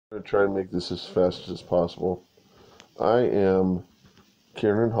I'm going to try and make this as fast as possible. I am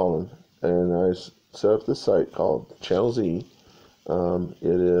Kieran and I set up this site called chann3lz.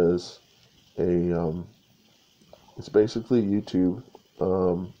 It is it's basically YouTube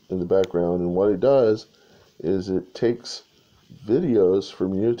in the background, and what it does is it takes videos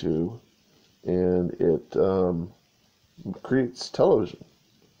from YouTube and it creates television.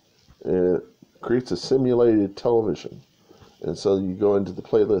 It creates a simulated television. And so you go into the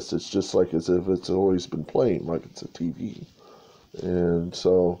playlist, it's just like as if it's always been playing, like it's a TV. And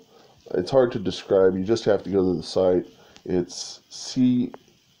so it's hard to describe. You just have to go to the site. It's CHA,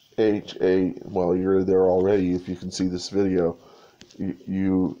 well, you're there already. If you can see this video,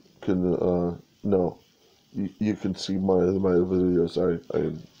 you can, no, you can see my videos.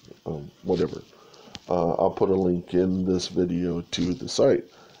 Whatever. I'll put a link in this video to the site.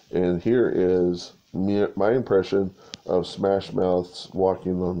 And here is my impression of Smashmouth's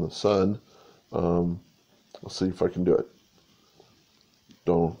Walking on the Sun. Let's see if I can do it.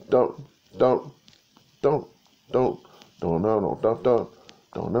 Don't.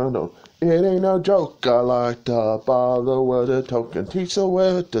 It ain't no joke. I like to bother with a token. Teach the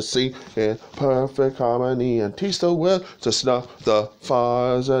world to sing in perfect harmony and teach the world to snuff the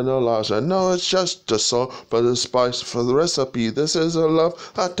fires and the lies. I know it's just a song, but the spice for the recipe. This is a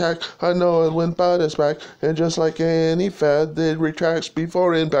love attack. I know it went by its back, and just like any fad, it retracts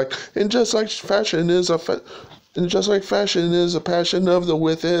before impact. And just like fashion is a passion of the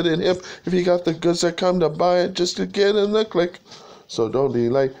with it and hip. If you got the goods that come to buy it, just to get in the click. So don't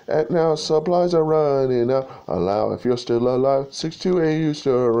delay, act now, supplies are running out. Allow if you're still alive, 6 to 8 used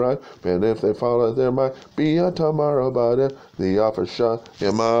to arrive. And if they follow, there might be a tomorrow, but if the offer shot,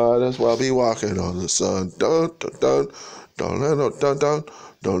 you might as well be walking on the sun. Dun dun dun, dun dun dun dun,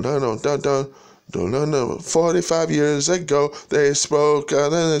 dun dun dun dun. 45 years ago, they spoke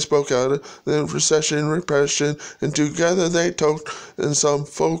out, and they spoke out, then recession, repression, and together they talked, and some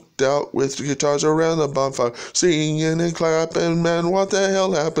folk out with guitars around the bonfire, singing and clapping. Man, what the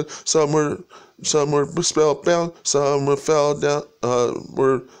hell happened? Some were spellbound, some fell down,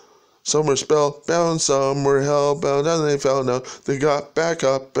 some were spellbound, some were hellbound, and they fell down. They got back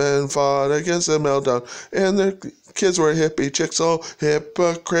up and fought against the meltdown, and their kids were hippie chicks, all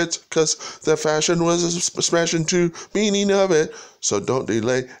hypocrites, 'cause the fashion was smashing to meaning of it. So don't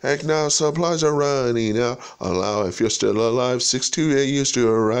delay, act now, supplies are running out. Allow if you're still alive, 6 to 8 used to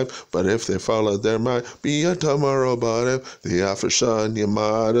arrive. But if they follow, there might be a tomorrow. But if the offer shone, you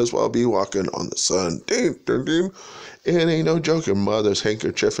might as well be walking on the sun. Ding, ding, ding. It ain't no joke, your mother's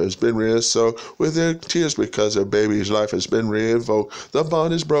handkerchief has been re-soaked with their tears because her baby's life has been reinvoked. The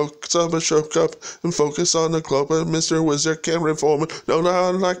bond is broke, some shook up and focus on the cloak, but Mr. Wizard can't reform it. No,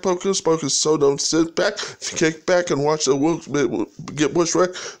 not like pocus pocus, so don't sit back, kick back and watch the wolves get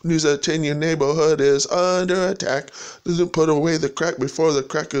bushwhacked. News that 10 your neighborhood is under attack. Doesn't put away the crack before the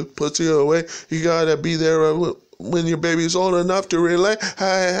cracker puts you away. You gotta be there when your baby's old enough to relay.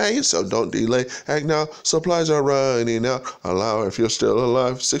 Hey, so don't delay, act now, supplies are running out. Allow if you're still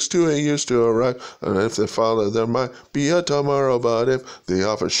alive, 6 to 8 years to arrive. And if they follow, there might be a tomorrow. But if the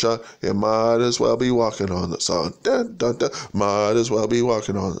offer's shut, you might as well be walking on the sun. Dun, dun, dun. Might as well be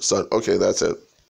walking on the sun. Okay, that's it.